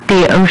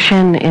the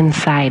ocean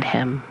inside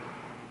him.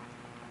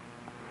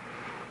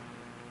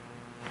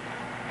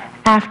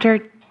 After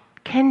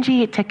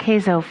Kenji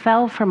Takezo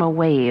fell from a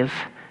wave,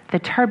 the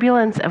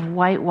turbulence of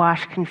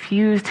whitewash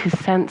confused his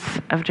sense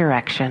of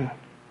direction.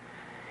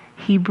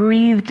 He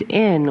breathed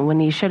in when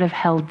he should have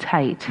held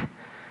tight.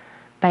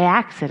 By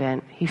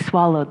accident, he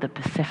swallowed the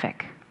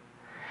Pacific.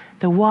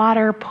 The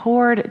water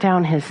poured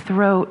down his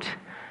throat,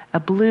 a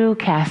blue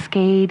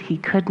cascade he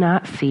could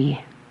not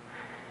see.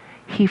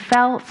 He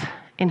felt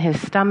in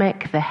his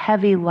stomach the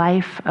heavy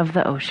life of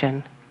the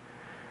ocean.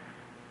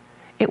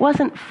 It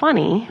wasn't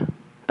funny,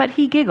 but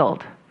he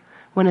giggled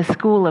when a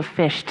school of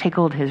fish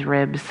tickled his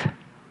ribs.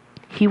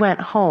 He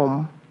went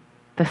home,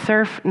 the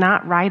surf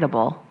not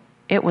rideable.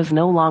 It was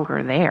no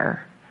longer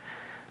there.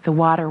 The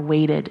water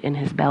waited in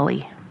his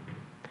belly.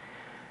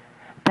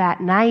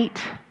 That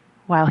night,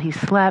 while he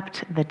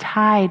slept, the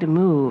tide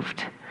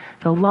moved.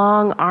 The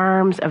long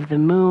arms of the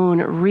moon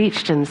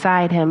reached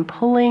inside him,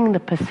 pulling the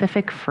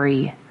Pacific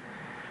free.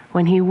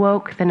 When he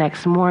woke the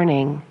next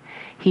morning,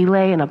 he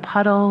lay in a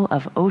puddle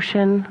of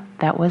ocean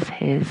that was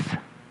his.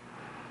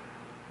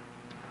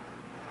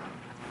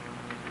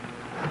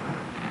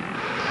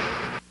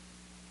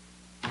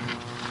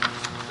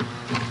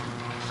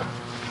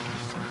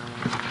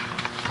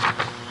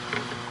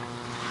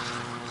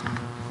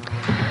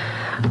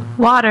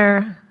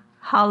 Water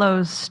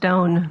hollows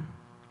stone.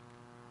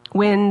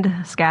 Wind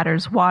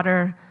scatters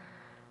water.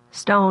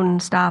 Stone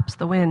stops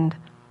the wind.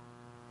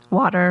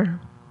 Water,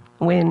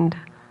 wind,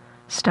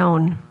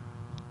 stone.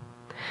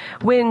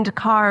 Wind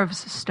carves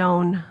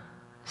stone.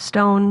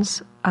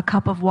 Stone's a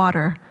cup of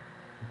water.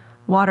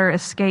 Water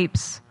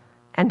escapes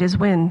and is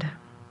wind.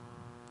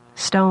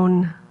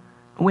 Stone,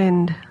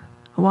 wind,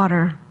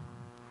 water.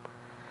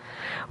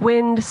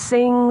 Wind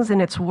sings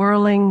in its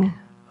whirling.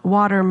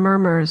 Water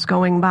murmurs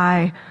going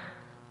by.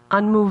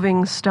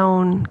 Unmoving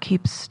stone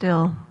keeps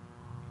still.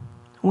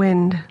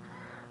 Wind,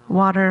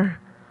 water,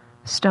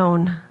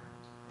 stone.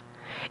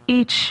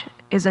 Each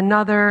is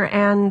another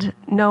and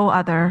no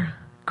other,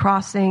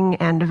 crossing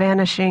and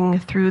vanishing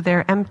through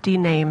their empty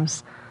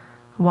names.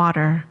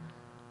 Water,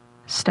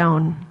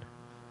 stone,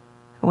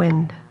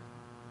 wind.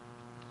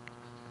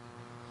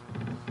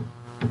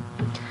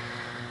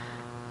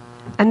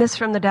 And this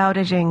from the Tao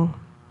Te Ching.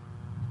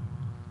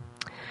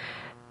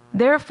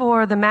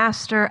 Therefore, the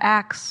master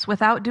acts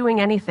without doing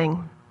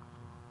anything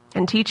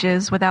and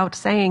teaches without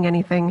saying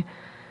anything.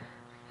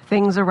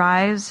 Things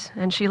arise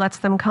and she lets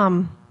them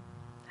come.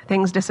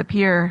 Things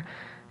disappear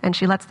and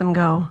she lets them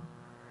go.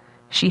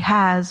 She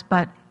has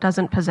but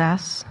doesn't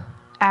possess,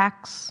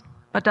 acts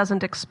but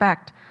doesn't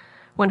expect.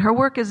 When her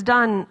work is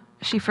done,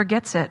 she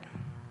forgets it.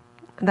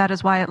 That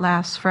is why it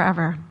lasts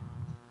forever.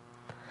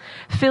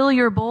 Fill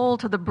your bowl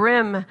to the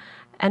brim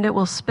and it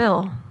will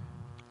spill.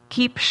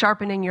 Keep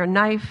sharpening your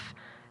knife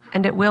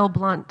and it will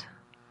blunt.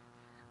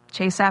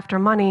 Chase after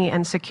money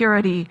and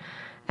security,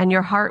 and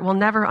your heart will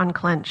never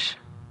unclench.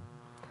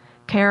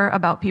 Care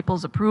about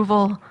people's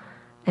approval,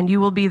 and you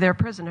will be their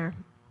prisoner.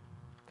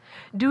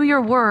 Do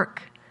your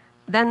work,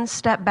 then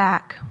step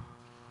back.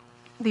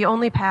 The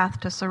only path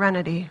to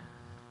serenity.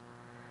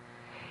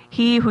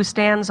 He who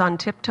stands on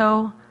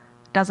tiptoe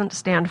doesn't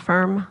stand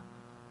firm.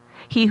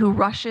 He who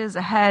rushes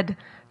ahead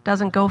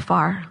doesn't go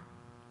far.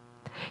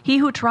 He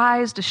who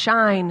tries to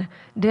shine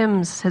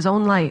dims his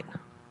own light.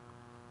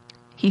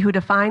 He who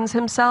defines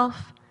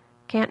himself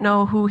can't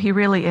know who he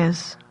really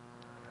is.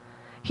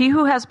 He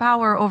who has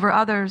power over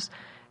others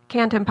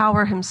can't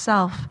empower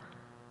himself.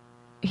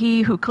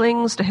 He who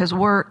clings to his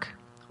work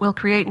will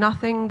create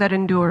nothing that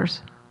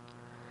endures.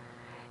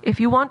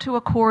 If you want to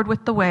accord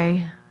with the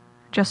way,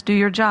 just do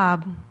your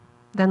job,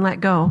 then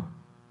let go.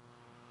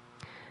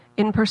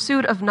 In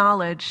pursuit of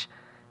knowledge,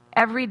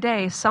 every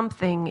day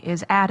something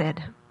is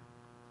added.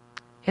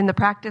 In the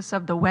practice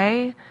of the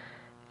way,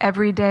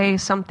 every day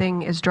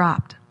something is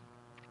dropped.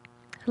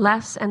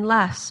 Less and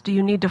less do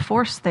you need to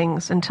force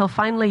things until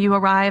finally you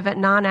arrive at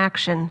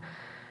non-action.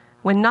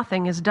 When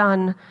nothing is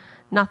done,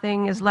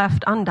 nothing is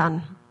left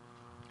undone.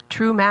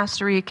 True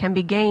mastery can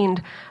be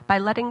gained by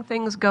letting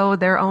things go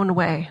their own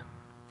way.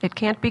 It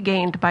can't be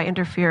gained by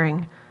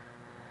interfering.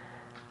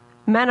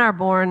 Men are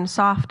born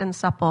soft and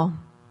supple.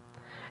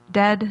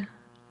 Dead,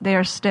 they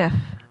are stiff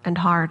and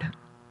hard.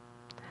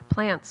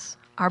 Plants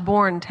are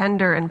born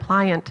tender and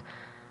pliant.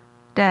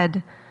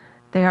 Dead,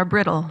 they are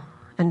brittle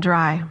and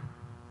dry.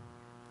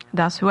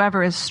 Thus,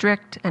 whoever is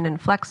strict and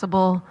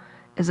inflexible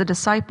is a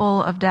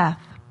disciple of death.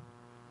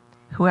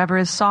 Whoever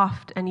is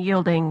soft and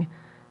yielding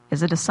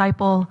is a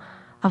disciple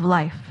of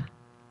life.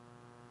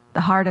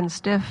 The hard and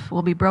stiff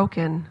will be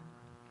broken.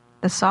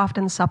 The soft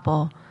and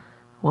supple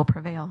will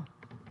prevail.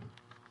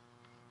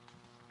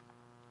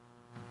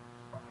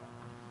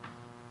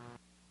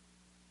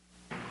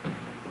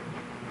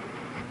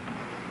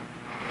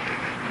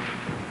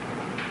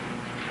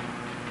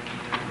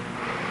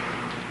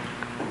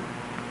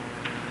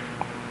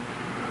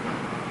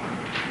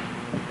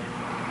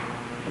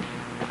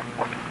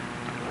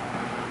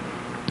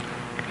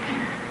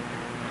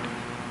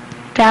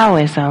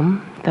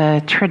 Taoism,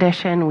 the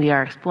tradition we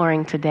are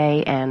exploring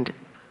today, and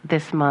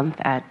this month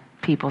at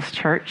People's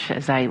Church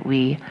as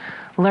we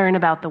learn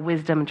about the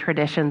wisdom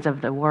traditions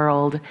of the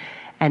world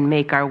and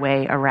make our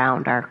way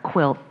around our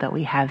quilt that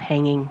we have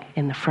hanging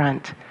in the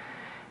front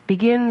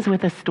begins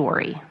with a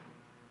story,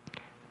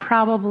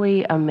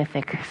 probably a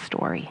mythic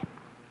story.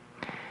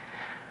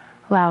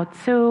 Lao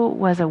Tzu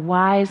was a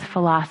wise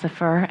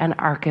philosopher and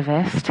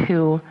archivist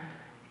who,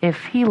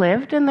 if he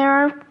lived, and there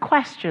are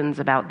questions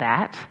about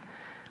that,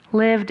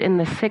 lived in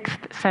the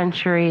 6th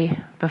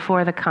century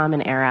before the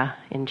Common Era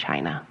in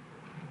China.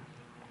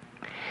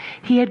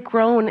 He had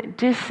grown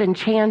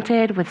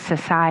disenchanted with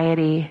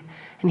society,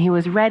 and he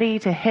was ready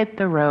to hit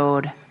the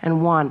road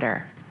and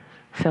wander.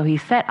 So he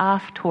set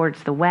off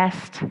towards the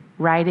west,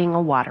 riding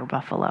a water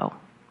buffalo.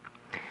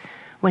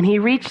 When he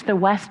reached the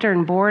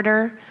western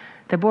border,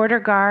 the border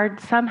guard,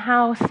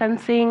 somehow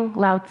sensing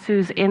Lao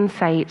Tzu's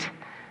insight,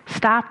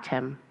 stopped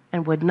him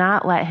and would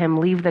not let him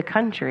leave the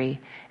country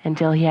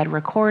until he had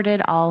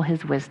recorded all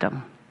his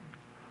wisdom.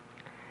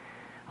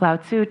 Lao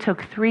Tzu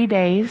took 3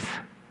 days,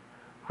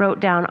 wrote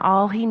down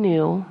all he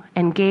knew,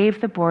 and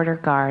gave the border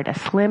guard a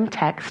slim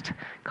text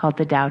called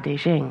the Tao Te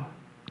Ching,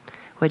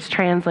 which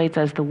translates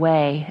as the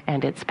way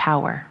and its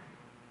power.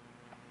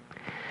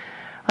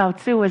 Lao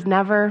Tzu was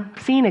never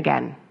seen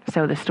again,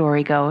 so the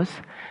story goes,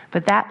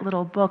 but that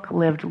little book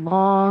lived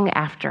long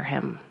after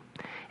him.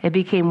 It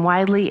became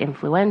widely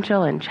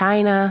influential in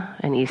China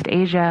and East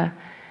Asia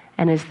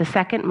and is the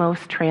second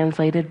most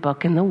translated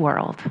book in the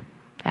world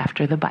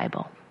after the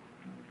Bible.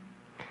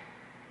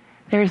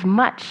 There's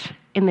much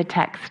in the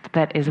text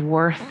that is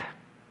worth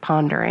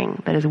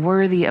pondering, that is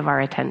worthy of our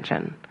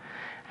attention.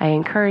 I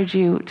encourage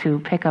you to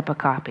pick up a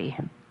copy.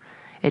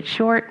 It's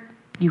short,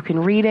 you can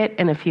read it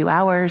in a few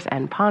hours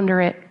and ponder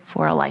it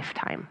for a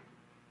lifetime.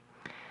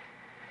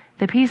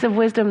 The piece of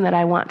wisdom that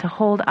I want to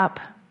hold up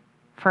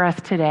for us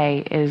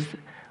today is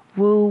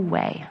Wu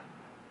Wei.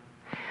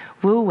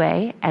 Wu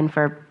Wei, and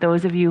for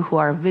those of you who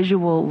are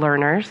visual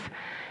learners,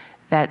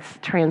 that's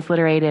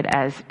transliterated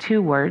as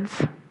 2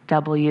 words,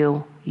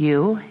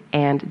 W-U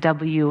and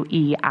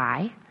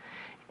W-E-I,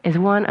 is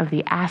one of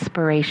the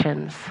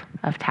aspirations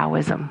of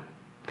Taoism.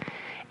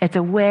 It's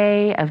a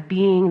way of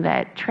being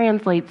that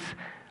translates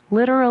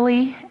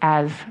literally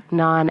as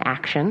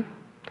non-action.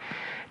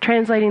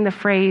 Translating the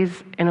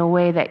phrase in a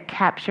way that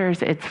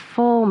captures its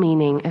full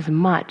meaning is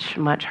much,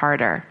 much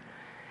harder.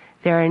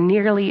 There are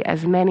nearly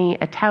as many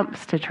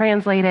attempts to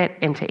translate it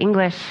into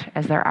English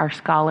as there are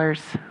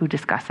scholars who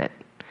discuss it.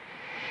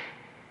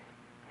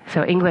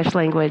 So English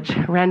language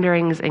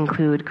renderings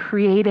include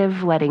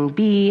creative letting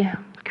be,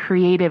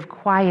 creative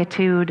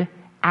quietude,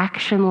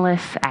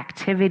 actionless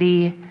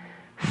activity,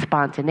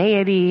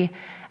 spontaneity,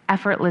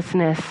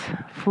 effortlessness,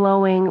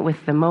 flowing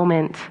with the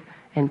moment,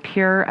 and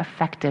pure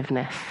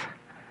effectiveness.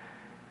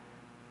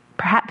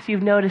 Perhaps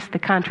you've noticed the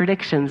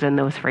contradictions in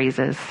those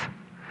phrases.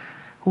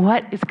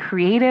 What is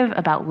creative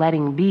about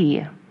letting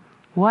be?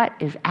 What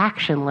is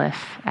actionless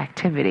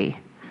activity?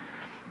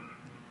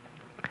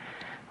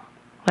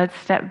 Let's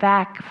step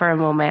back for a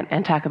moment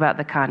and talk about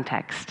the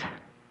context.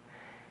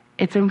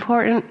 It's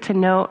important to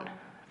note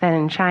that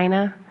in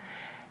China,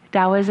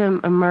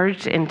 Taoism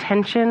emerged in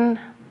tension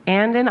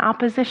and in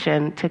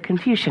opposition to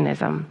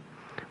Confucianism,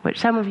 which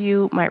some of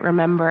you might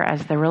remember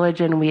as the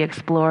religion we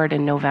explored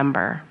in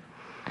November.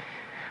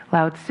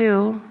 Lao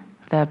Tzu,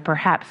 the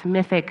perhaps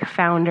mythic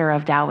founder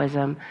of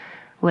Taoism,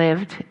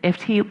 lived,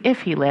 if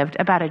he lived,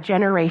 about a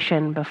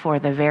generation before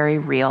the very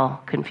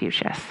real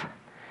Confucius.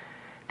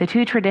 The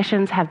 2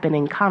 traditions have been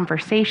in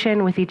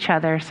conversation with each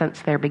other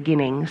since their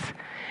beginnings,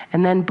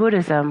 and then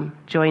Buddhism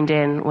joined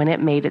in when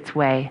it made its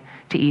way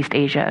to East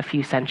Asia a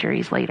few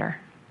centuries later.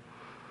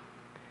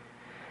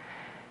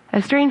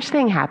 A strange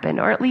thing happened,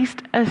 or at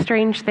least a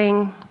strange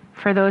thing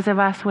for those of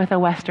us with a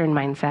Western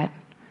mindset.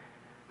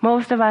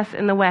 Most of us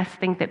in the West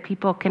think that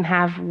people can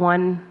have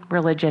one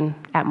religion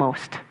at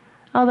most,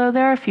 although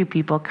there are a few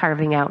people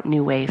carving out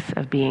new ways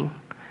of being.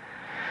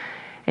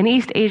 In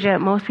East Asia,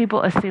 most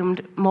people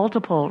assumed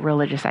multiple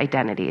religious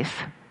identities.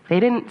 They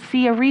didn't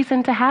see a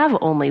reason to have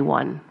only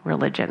one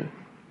religion.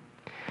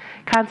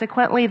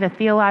 Consequently, the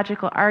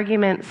theological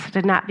arguments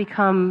did not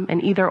become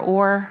an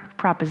either-or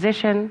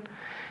proposition.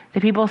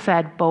 The people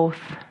said both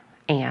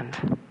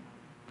and.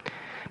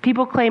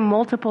 People claim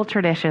multiple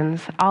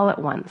traditions all at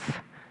once.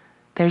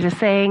 There's a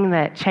saying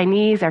that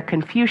Chinese are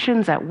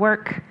Confucians at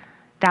work,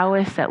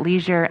 Taoists at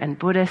leisure, and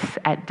Buddhists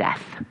at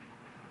death.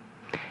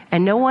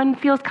 And no one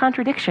feels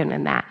contradiction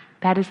in that.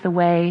 That is the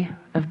way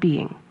of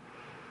being.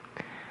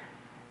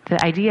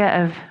 The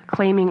idea of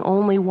claiming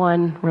only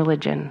one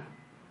religion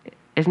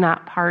is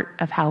not part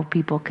of how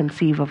people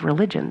conceive of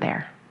religion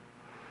there.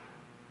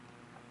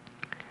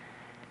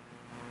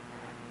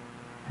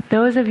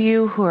 Those of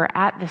you who are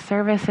at the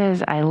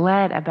services I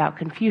led about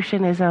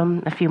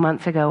Confucianism a few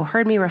months ago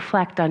heard me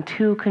reflect on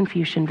 2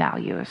 Confucian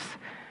values,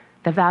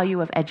 the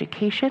value of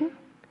education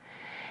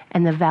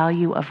and the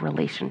value of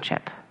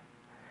relationship.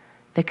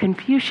 The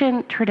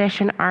Confucian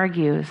tradition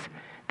argues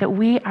that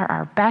we are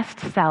our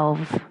best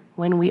selves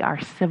when we are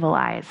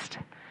civilized,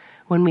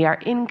 when we are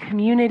in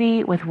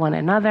community with one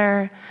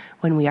another,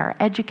 when we are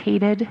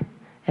educated,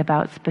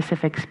 about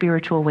specific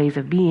spiritual ways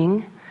of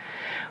being,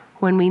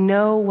 when we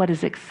know what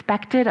is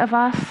expected of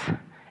us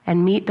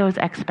and meet those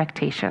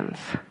expectations,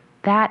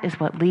 that is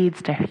what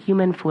leads to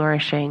human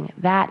flourishing.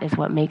 That is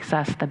what makes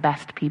us the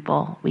best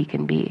people we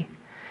can be.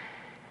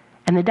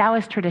 And the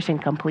Taoist tradition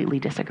completely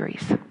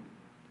disagrees.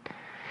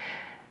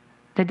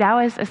 The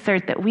Taoists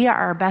assert that we are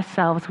our best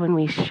selves when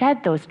we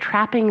shed those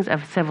trappings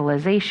of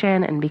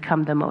civilization and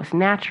become the most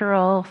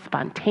natural,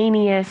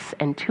 spontaneous,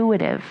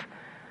 intuitive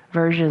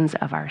versions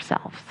of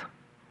ourselves.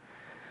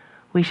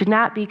 We should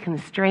not be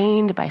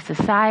constrained by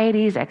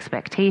society's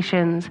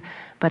expectations,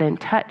 but in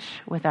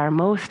touch with our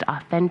most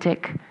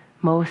authentic,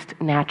 most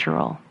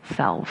natural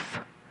selves.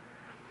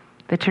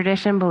 The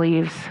tradition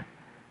believes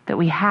that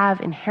we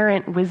have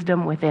inherent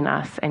wisdom within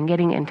us, and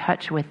getting in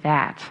touch with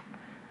that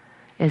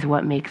is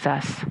what makes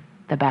us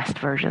the best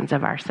versions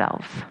of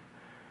ourselves.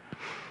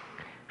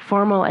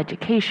 Formal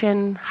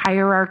education,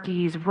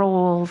 hierarchies,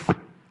 roles,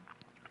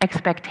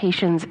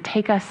 expectations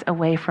take us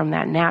away from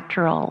that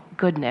natural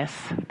goodness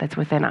that's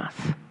within us.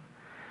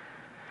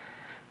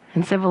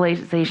 And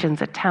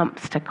civilization's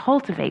attempts to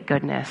cultivate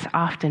goodness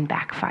often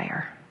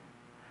backfire,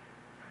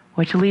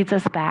 which leads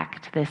us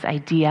back to this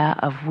idea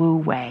of Wu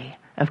Wei,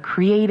 of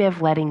creative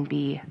letting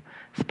be,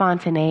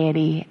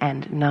 spontaneity,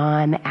 and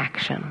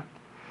non-action.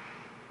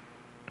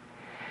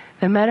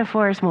 The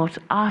metaphors most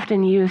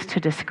often used to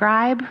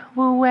describe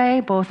Wu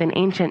Wei, both in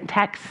ancient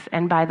texts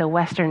and by the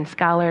Western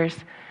scholars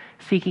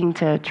seeking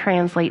to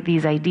translate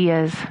these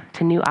ideas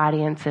to new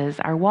audiences,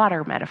 are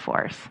water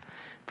metaphors.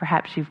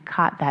 Perhaps you've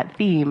caught that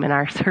theme in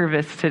our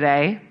service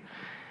today.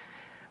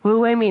 Wu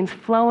Wei means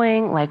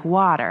flowing like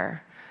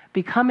water,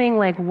 becoming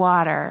like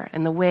water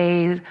in the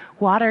way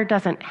water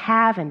doesn't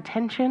have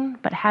intention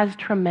but has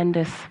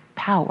tremendous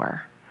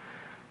power.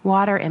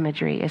 Water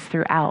imagery is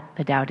throughout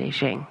the Tao Te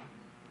Ching.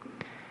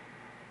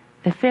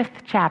 The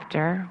 5th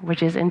chapter,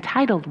 which is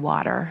entitled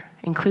Water,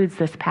 includes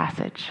this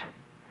passage.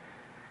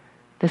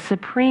 The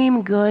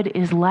supreme good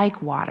is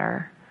like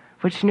water,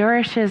 which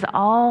nourishes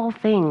all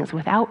things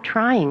without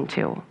trying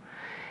to.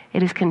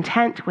 It is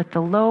content with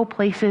the low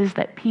places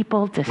that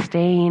people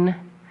disdain.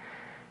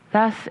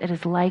 Thus it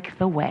is like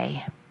the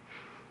way.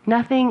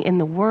 Nothing in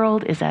the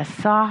world is as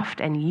soft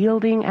and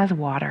yielding as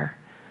water.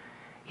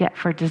 Yet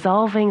for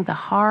dissolving the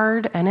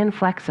hard and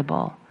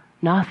inflexible,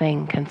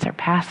 nothing can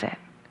surpass it.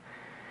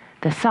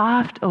 The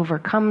soft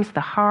overcomes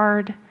the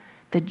hard,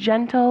 the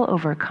gentle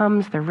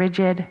overcomes the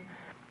rigid.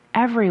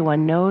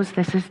 Everyone knows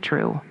this is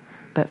true,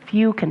 but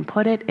few can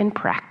put it in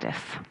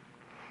practice.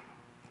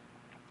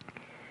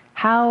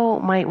 How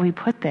might we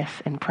put this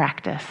in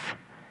practice?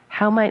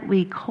 How might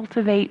we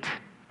cultivate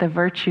the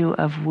virtue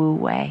of Wu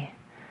Wei,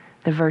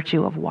 the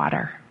virtue of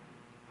water?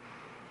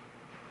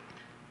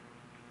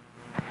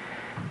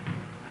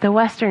 The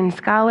Western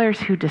scholars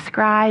who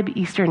describe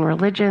Eastern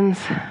religions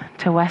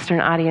to Western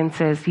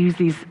audiences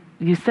use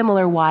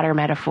similar water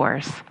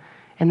metaphors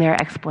in their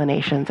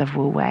explanations of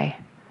Wu Wei.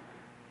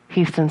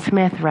 Huston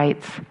Smith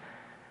writes,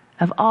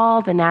 "Of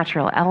all the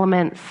natural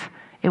elements,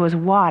 it was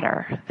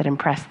water that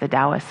impressed the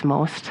Taoists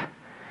most.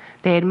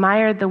 They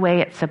admired the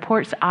way it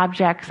supports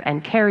objects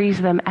and carries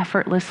them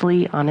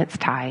effortlessly on its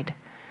tide.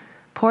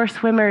 Poor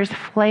swimmers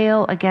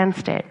flail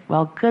against it,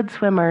 while good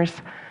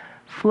swimmers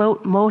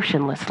float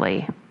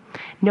motionlessly,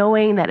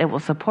 knowing that it will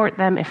support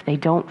them if they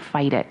don't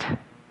fight it.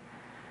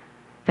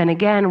 Then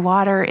again,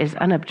 water is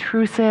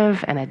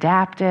unobtrusive and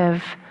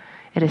adaptive.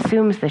 It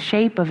assumes the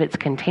shape of its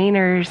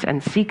containers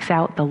and seeks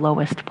out the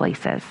lowest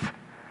places.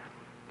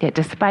 Yet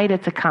despite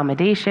its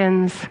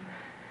accommodations,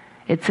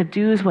 it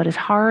subdues what is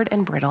hard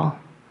and brittle.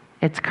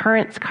 Its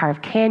currents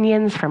carve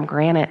canyons from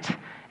granite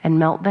and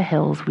melt the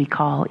hills we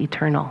call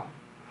eternal.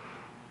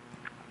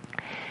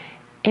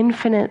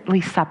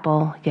 Infinitely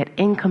supple, yet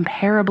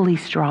incomparably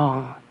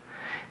strong,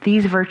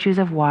 these virtues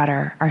of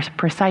water are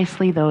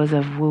precisely those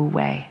of Wu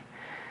Wei.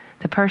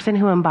 The person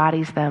who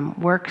embodies them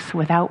works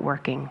without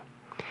working.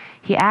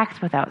 He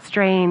acts without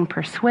strain,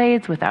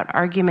 persuades without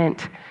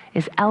argument,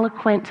 is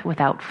eloquent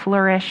without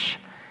flourish,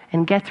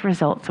 and gets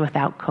results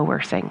without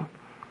coercing.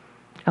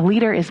 A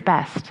leader is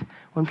best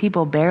when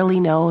people barely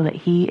know that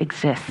he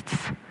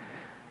exists.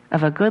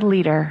 Of a good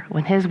leader,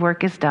 when his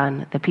work is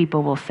done, the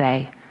people will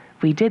say,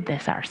 'We did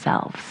this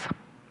ourselves.'"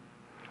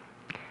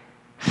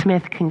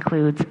 Smith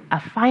concludes, "A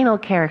final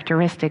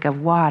characteristic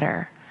of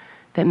water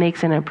that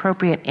makes an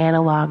appropriate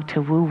analog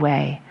to Wu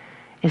Wei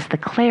is the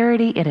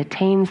clarity it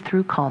attains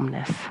through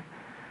calmness.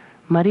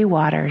 Muddy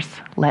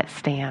waters, let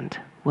stand,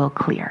 will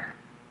clear."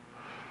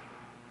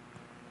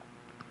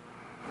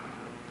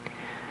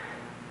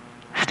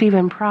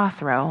 Stephen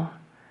Prothero,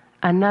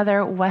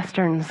 another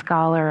Western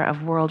scholar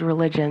of world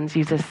religions,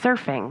 uses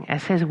surfing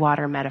as his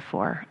water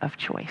metaphor of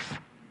choice.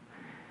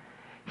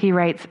 He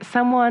writes,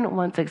 "Someone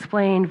once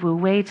explained Wu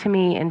Wei to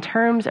me in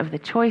terms of the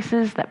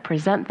choices that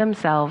present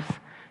themselves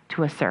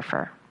to a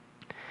surfer.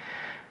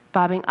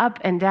 Bobbing up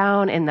and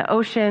down in the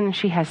ocean,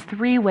 she has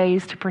 3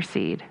 ways to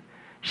proceed.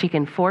 She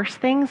can force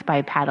things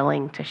by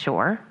paddling to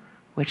shore,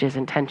 which is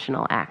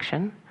intentional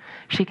action.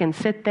 She can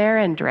sit there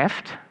and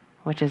drift,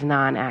 which is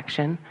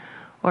non-action,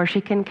 or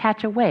she can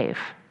catch a wave,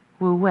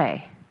 Wu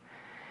Wei.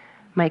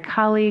 My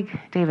colleague,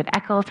 David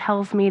Eckel,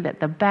 tells me that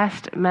the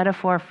best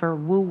metaphor for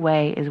Wu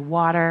Wei is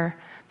water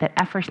that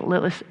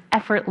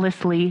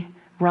effortlessly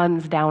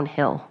runs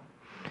downhill.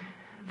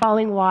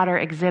 Falling water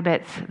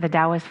exhibits the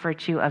Taoist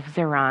virtue of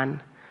ziran,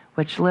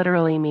 which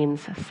literally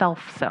means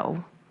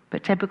self-so,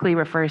 but typically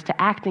refers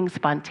to acting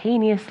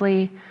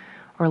spontaneously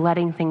or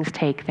letting things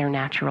take their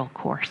natural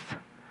course.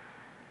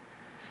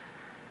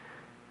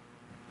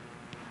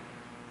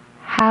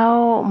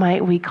 How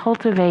might we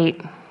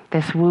cultivate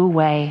this Wu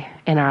Wei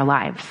in our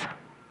lives?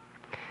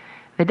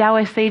 The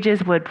Taoist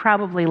sages would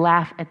probably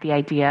laugh at the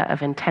idea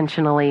of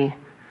intentionally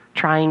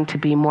trying to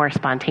be more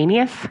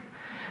spontaneous,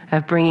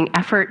 of bringing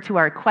effort to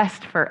our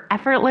quest for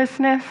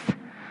effortlessness.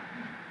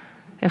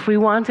 If we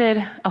wanted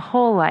a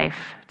whole life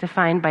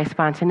defined by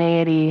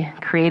spontaneity,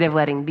 creative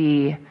letting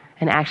be,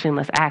 and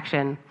actionless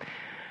action,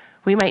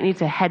 we might need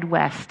to head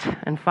west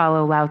and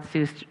follow Lao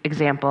Tzu's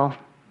example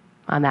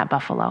on that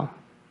buffalo.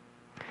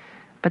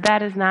 But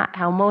that is not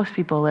how most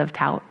people live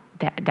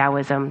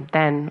Taoism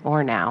then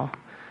or now.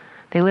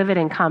 They live it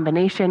in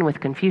combination with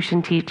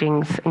Confucian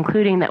teachings,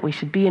 including that we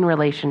should be in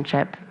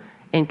relationship,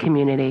 in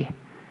community,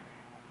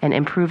 and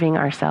improving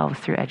ourselves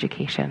through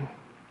education.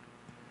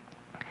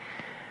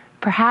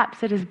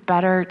 Perhaps it is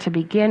better to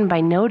begin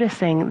by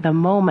noticing the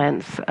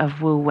moments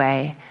of Wu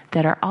Wei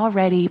that are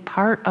already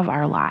part of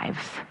our lives.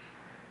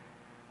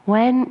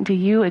 When do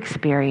you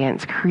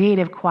experience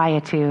creative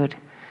quietude,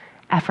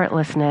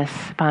 effortlessness,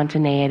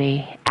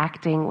 spontaneity,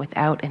 acting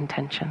without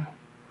intention?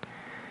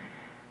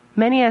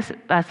 Many of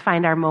us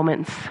find our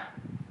moments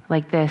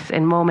like this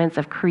in moments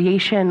of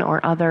creation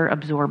or other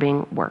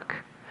absorbing work.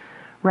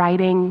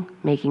 Writing,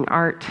 making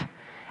art,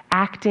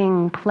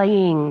 acting,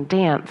 playing,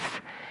 dance,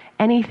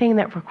 anything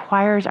that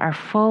requires our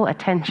full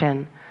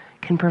attention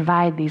can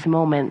provide these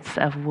moments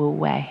of Wu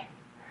Wei.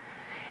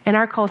 In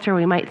our culture,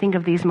 we might think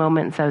of these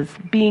moments as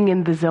being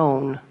in the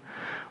zone,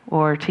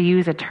 or to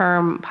use a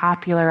term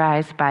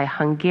popularized by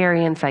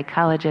Hungarian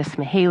psychologist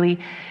Mihaly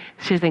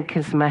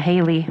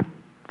Csikszentmihalyi,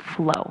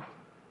 flow.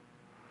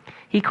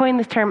 He coined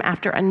this term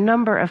after a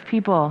number of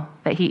people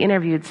that he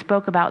interviewed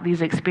spoke about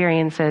these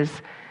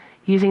experiences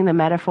using the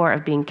metaphor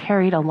of being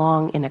carried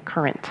along in a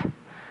current.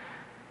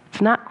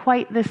 It's not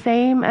quite the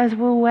same as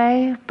Wu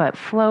Wei, but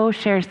flow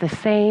shares the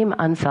same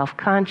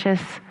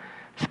unself-conscious,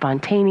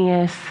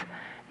 spontaneous,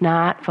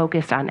 not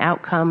focused on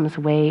outcomes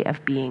way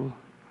of being.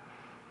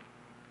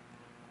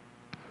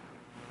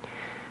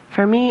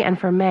 For me and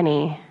for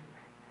many,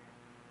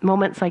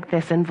 moments like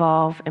this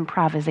involve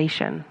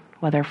improvisation,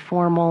 whether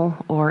formal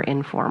or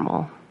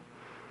informal.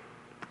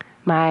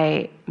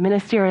 My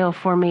ministerial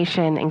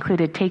formation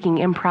included taking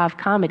improv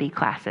comedy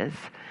classes.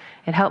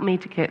 It helped me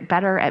to get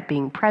better at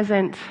being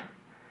present,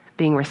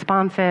 being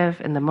responsive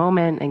in the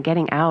moment, and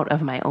getting out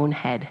of my own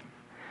head.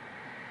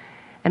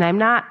 And I'm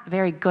not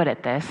very good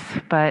at this,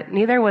 but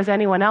neither was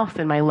anyone else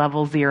in my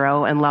level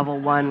 0 and level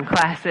 1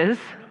 classes.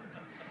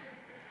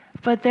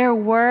 But there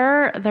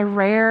were the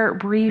rare,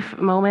 brief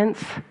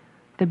moments,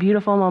 the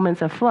beautiful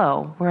moments of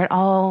flow, where it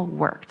all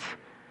worked.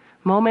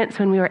 Moments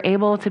when we were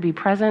able to be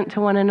present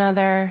to one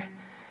another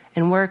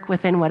and work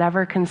within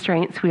whatever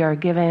constraints we are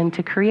given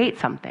to create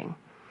something.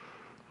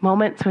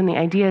 Moments when the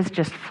ideas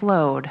just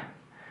flowed,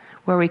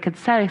 where we could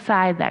set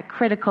aside that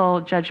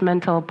critical,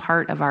 judgmental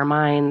part of our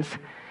minds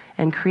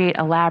and create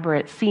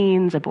elaborate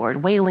scenes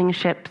aboard whaling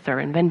ships or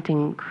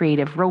inventing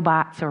creative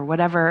robots or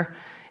whatever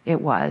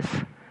it was.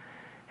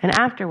 And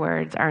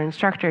afterwards, our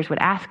instructors would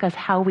ask us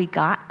how we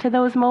got to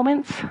those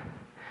moments,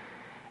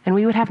 and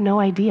we would have no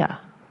idea.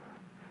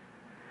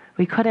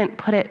 We couldn't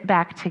put it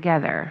back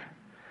together.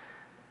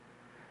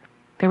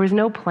 There was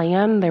no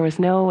plan, there was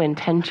no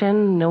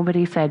intention.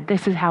 Nobody said,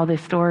 this is how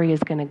this story is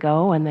going to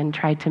go, and then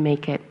tried to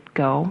make it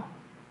go.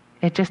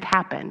 It just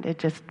happened. It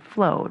just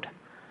flowed.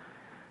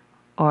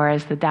 Or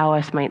as the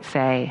Taoists might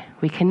say,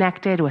 we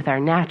connected with our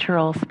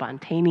natural,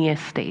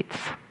 spontaneous states.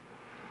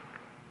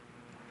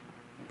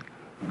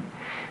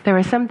 There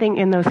was something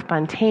in those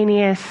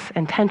spontaneous,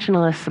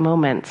 intentionalist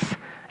moments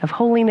of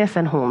holiness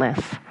and wholeness.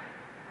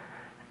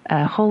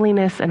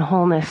 Holiness and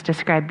wholeness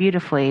described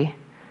beautifully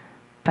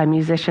by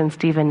musician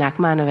Stephen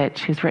Nachmanovitch,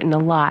 who's written a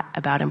lot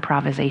about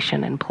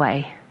improvisation and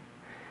play.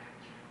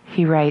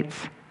 He writes,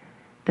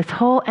 this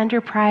whole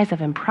enterprise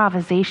of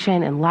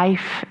improvisation in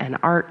life and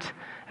art,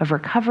 of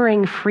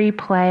recovering free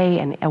play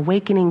and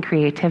awakening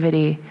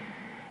creativity,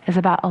 is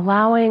about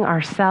allowing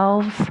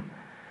ourselves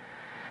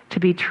to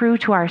be true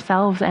to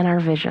ourselves and our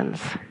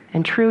visions,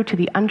 and true to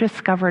the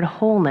undiscovered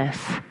wholeness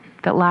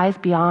that lies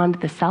beyond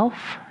the self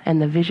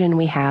and the vision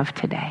we have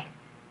today.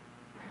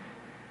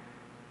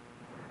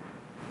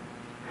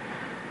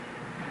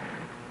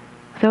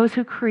 Those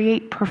who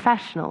create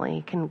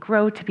professionally can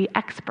grow to be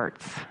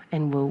experts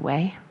in Wu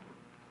Wei.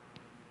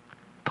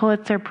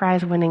 Pulitzer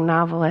Prize-winning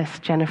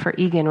novelist Jennifer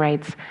Egan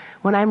writes,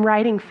 when I'm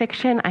writing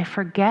fiction, I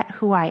forget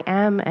who I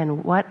am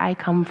and what I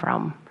come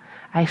from.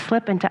 I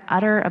slip into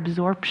utter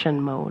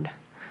absorption mode.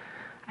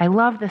 I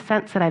love the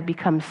sense that I've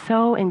become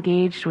so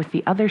engaged with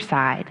the other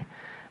side,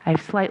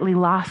 I've slightly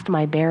lost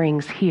my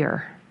bearings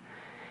here.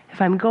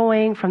 If I'm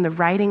going from the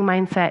writing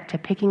mindset to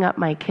picking up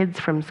my kids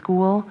from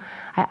school,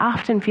 I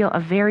often feel a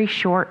very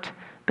short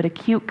but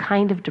acute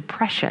kind of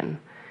depression,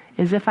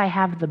 as if I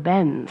have the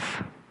bends.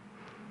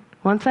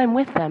 Once I'm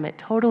with them, it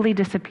totally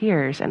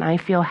disappears and I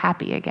feel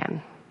happy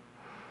again.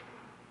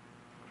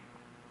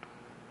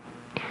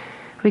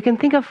 We can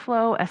think of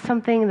flow as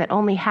something that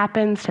only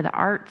happens to the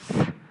arts,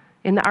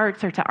 in the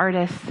arts or to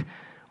artists,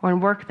 or in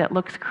work that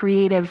looks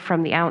creative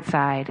from the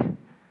outside.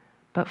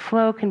 But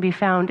flow can be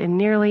found in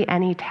nearly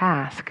any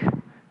task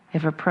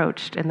if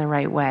approached in the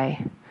right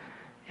way,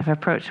 if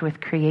approached with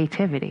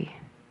creativity.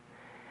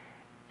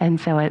 And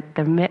so at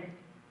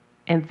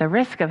the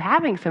risk of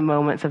having some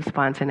moments of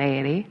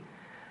spontaneity,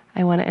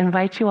 I want to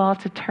invite you all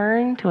to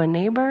turn to a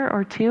neighbor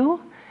or two,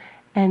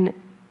 and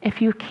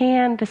if you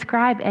can,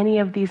 describe any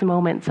of these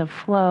moments of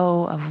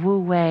flow, of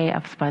wu-wei,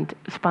 of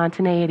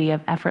spontaneity,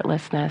 of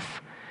effortlessness,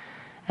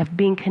 of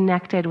being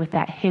connected with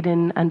that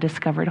hidden,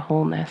 undiscovered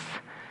wholeness.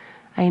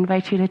 I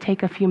invite you to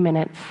take a few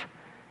minutes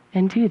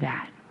and do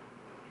that.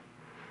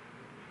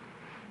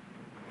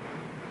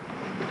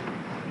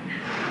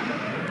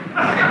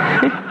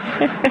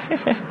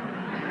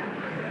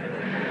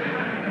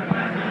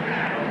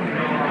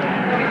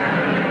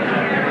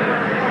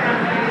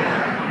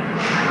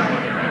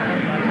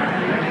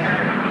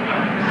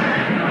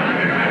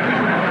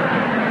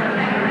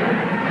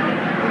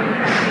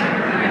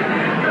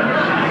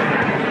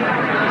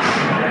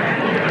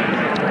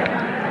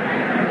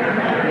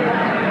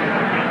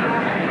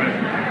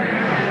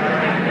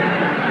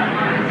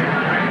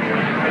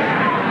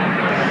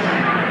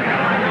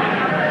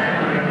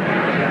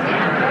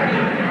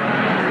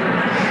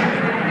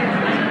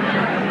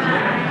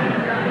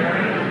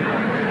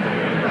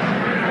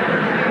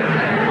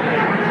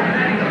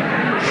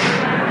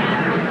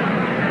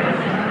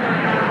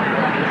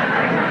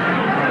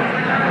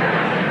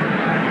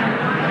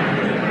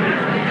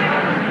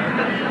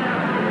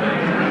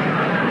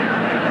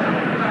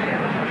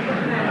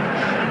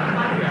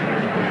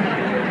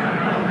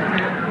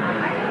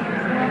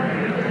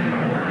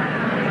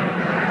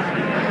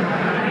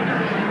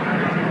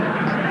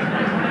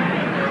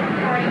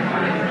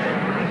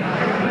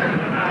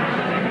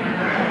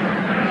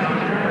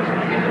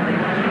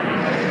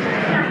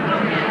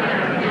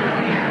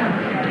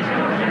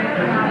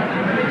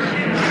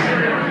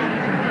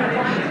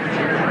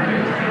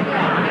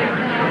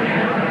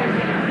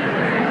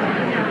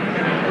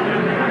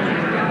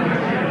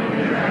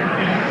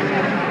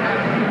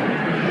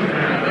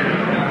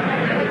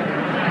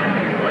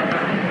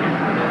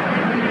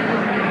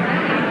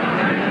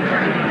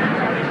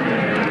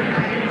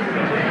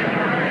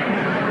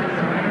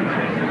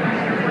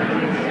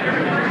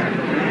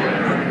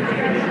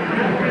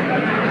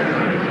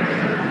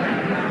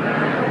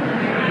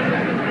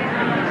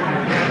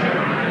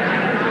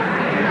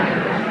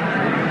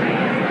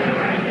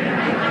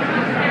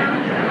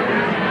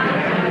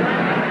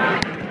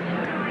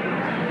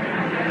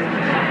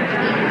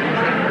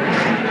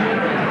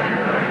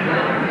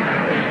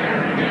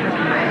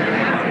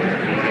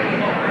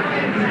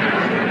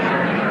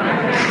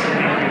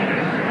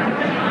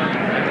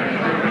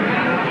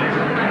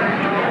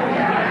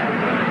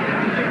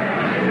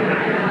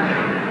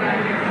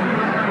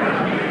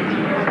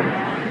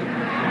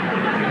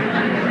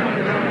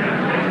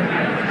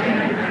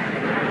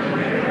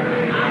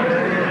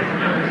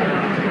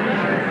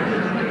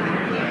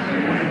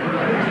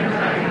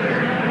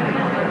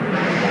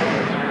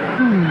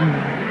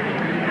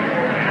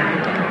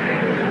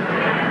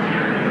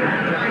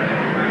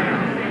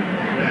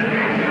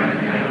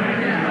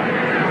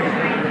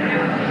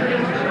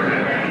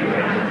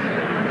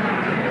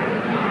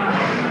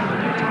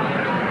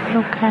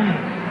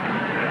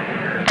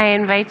 I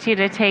invite you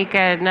to take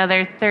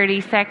another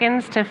 30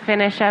 seconds to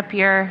finish up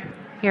your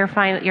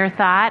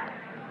thought.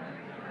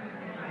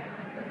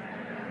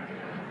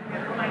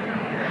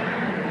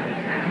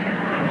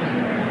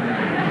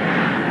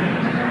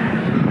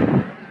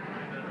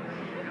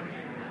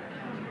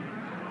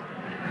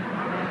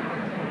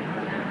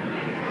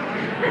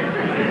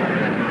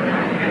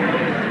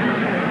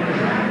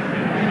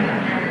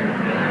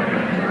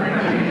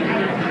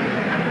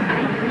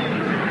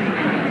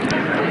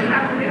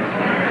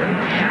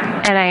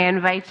 And I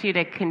invite you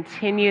to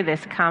continue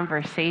this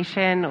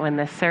conversation when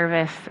the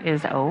service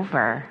is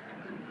over.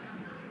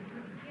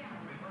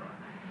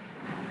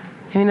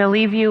 I'm going to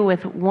leave you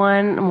with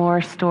one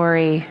more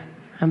story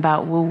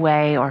about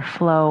wu-wei or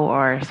flow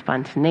or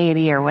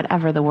spontaneity or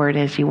whatever the word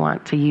is you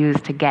want to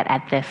use to get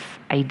at this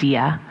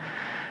idea.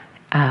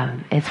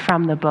 It's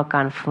from the book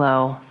on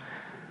flow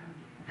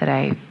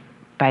by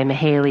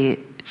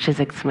Mihaly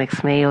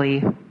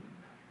Csikszentmihalyi.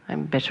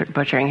 I'm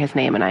butchering his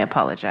name, and I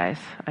apologize.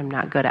 I'm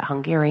not good at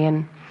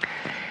Hungarian.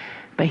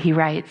 But he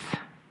writes,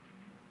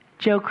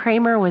 Joe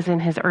Kramer was in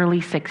his early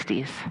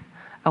 60s,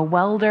 a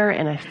welder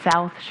in a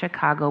South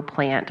Chicago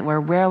plant where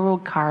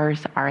railroad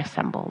cars are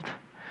assembled.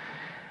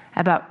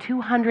 About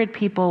 200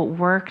 people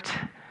worked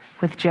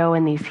with Joe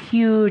in these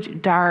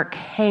huge, dark,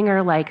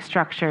 hangar-like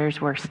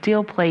structures where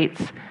steel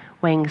plates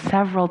weighing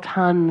several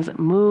tons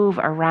move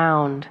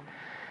around,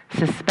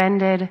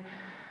 suspended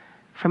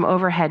from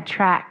overhead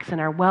tracks and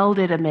are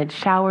welded amid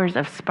showers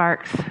of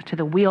sparks to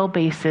the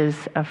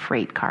wheelbases of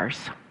freight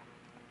cars.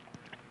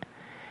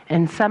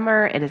 In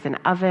summer, it is an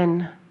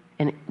oven.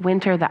 In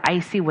winter, the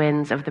icy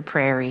winds of the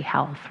prairie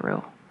howl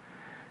through.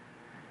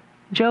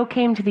 Joe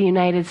came to the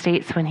United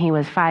States when he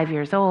was 5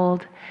 years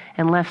old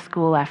and left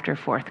school after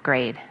 4th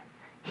grade.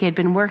 He had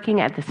been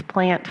working at this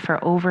plant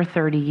for over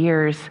 30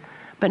 years,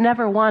 but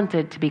never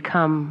wanted to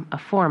become a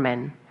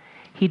foreman.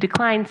 He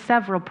declined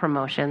several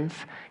promotions,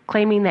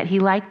 claiming that he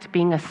liked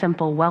being a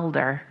simple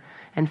welder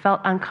and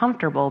felt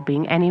uncomfortable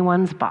being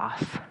anyone's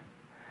boss.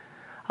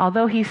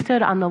 Although he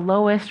stood on the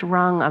lowest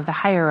rung of the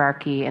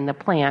hierarchy in the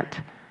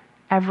plant,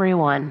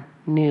 everyone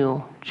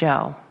knew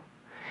Joe.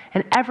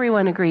 And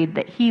everyone agreed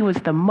that he was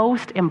the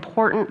most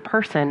important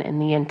person in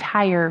the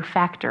entire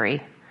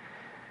factory.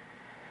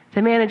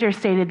 The manager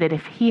stated that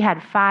if he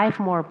had 5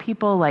 more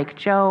people like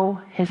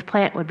Joe, his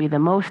plant would be the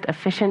most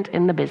efficient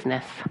in the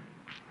business.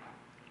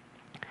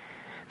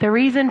 The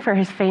reason for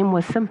his fame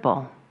was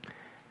simple.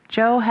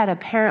 Joe had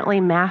apparently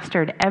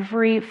mastered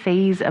every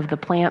phase of the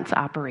plant's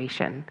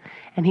operation,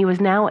 and he was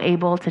now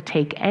able to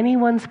take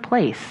anyone's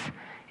place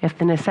if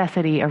the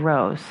necessity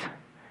arose.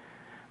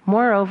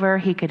 Moreover,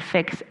 he could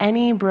fix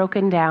any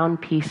broken down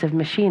piece of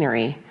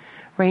machinery,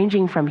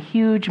 ranging from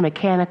huge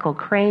mechanical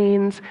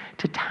cranes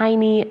to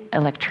tiny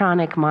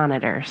electronic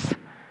monitors.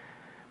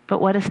 But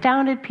what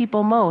astounded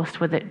people most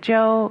was that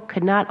Joe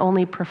could not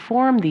only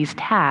perform these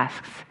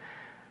tasks,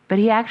 but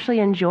he actually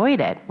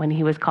enjoyed it when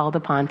he was called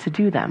upon to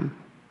do them.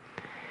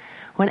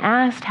 When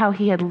asked how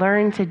he had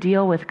learned to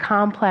deal with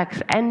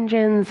complex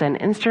engines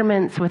and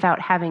instruments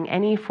without having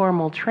any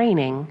formal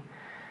training,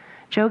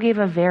 Joe gave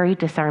a very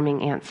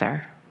disarming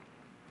answer.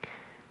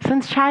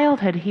 Since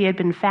childhood, he had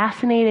been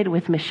fascinated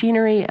with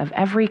machinery of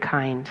every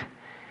kind.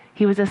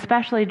 He was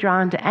especially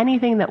drawn to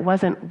anything that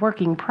wasn't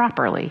working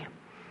properly.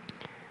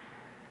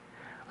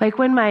 Like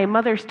when my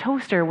mother's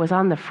toaster was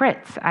on the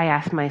fritz, I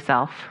asked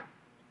myself,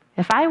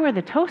 if I were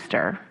the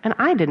toaster and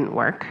I didn't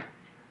work,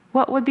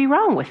 what would be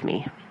wrong with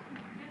me?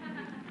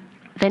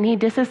 Then he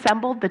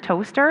disassembled the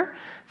toaster,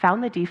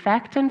 found the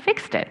defect, and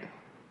fixed it.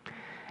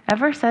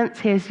 Ever since,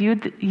 he has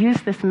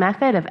used this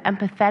method of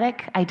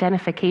empathetic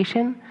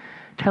identification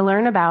to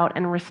learn about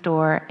and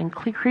restore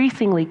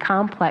increasingly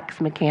complex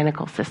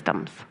mechanical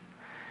systems.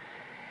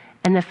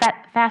 And the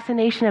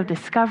fascination of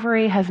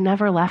discovery has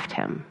never left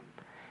him.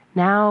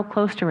 Now,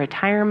 close to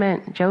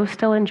retirement, Joe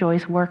still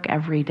enjoys work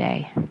every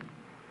day.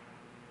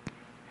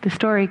 The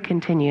story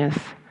continues.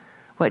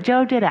 What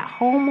Joe did at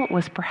home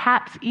was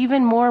perhaps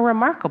even more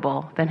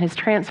remarkable than his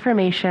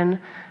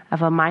transformation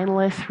of a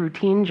mindless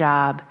routine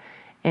job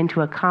into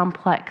a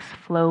complex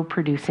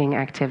flow-producing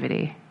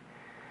activity.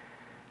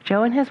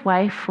 Joe and his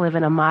wife live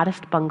in a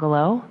modest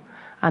bungalow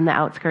on the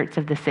outskirts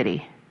of the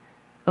city.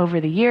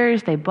 Over the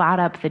years, they bought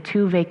up the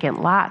 2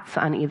 vacant lots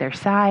on either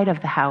side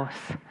of the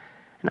house.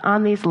 And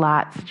on these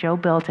lots, Joe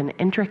built an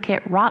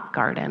intricate rock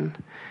garden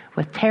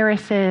with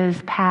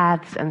terraces,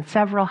 paths, and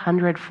several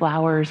hundred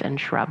flowers and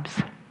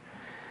shrubs.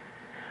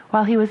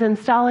 While he was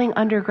installing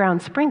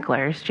underground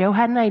sprinklers, Joe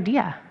had an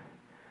idea.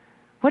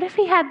 What if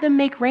he had them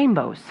make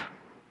rainbows?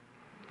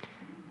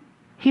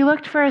 He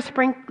looked for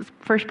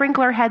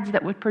sprinkler heads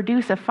that would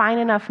produce a fine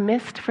enough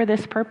mist for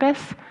this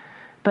purpose,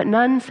 but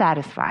none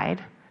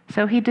satisfied,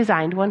 so he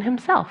designed one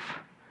himself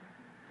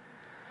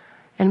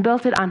and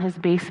built it on his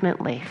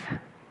basement lathe.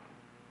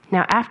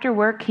 Now, after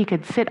work, he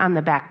could sit on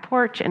the back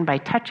porch, and by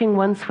touching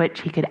one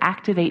switch, he could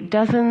activate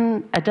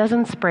a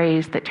dozen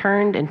sprays that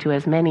turned into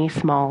as many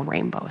small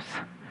rainbows.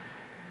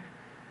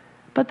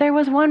 But there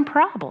was one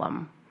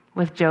problem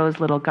with Joe's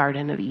little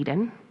Garden of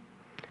Eden.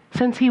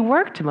 Since he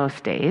worked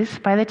most days,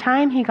 by the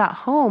time he got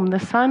home, the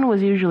sun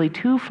was usually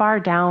too far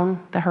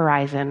down the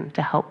horizon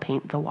to help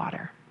paint the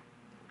water.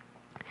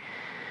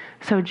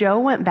 So Joe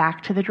went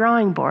back to the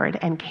drawing board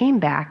and came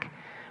back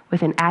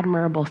with an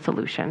admirable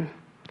solution.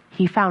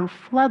 He found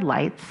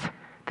floodlights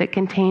that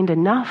contained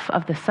enough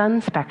of the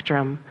sun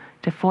spectrum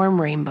to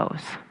form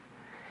rainbows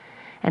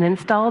and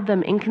installed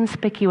them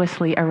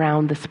inconspicuously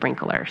around the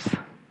sprinklers.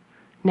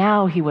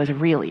 Now he was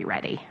really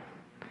ready.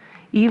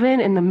 Even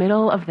in the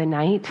middle of the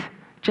night,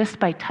 just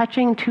by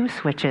touching 2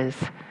 switches,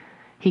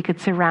 he could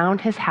surround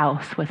his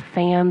house with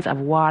fans of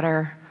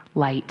water,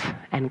 light,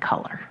 and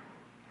color.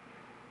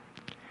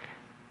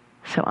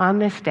 So on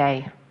this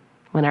day,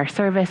 when our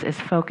service is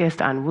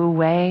focused on wu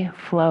wei,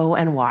 flow,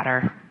 and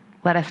water,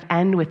 let us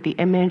end with the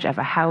image of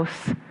a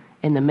house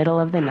in the middle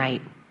of the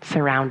night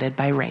surrounded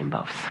by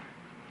rainbows.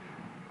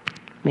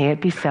 May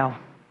it be so.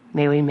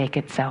 May we make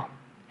it so.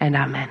 And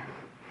amen.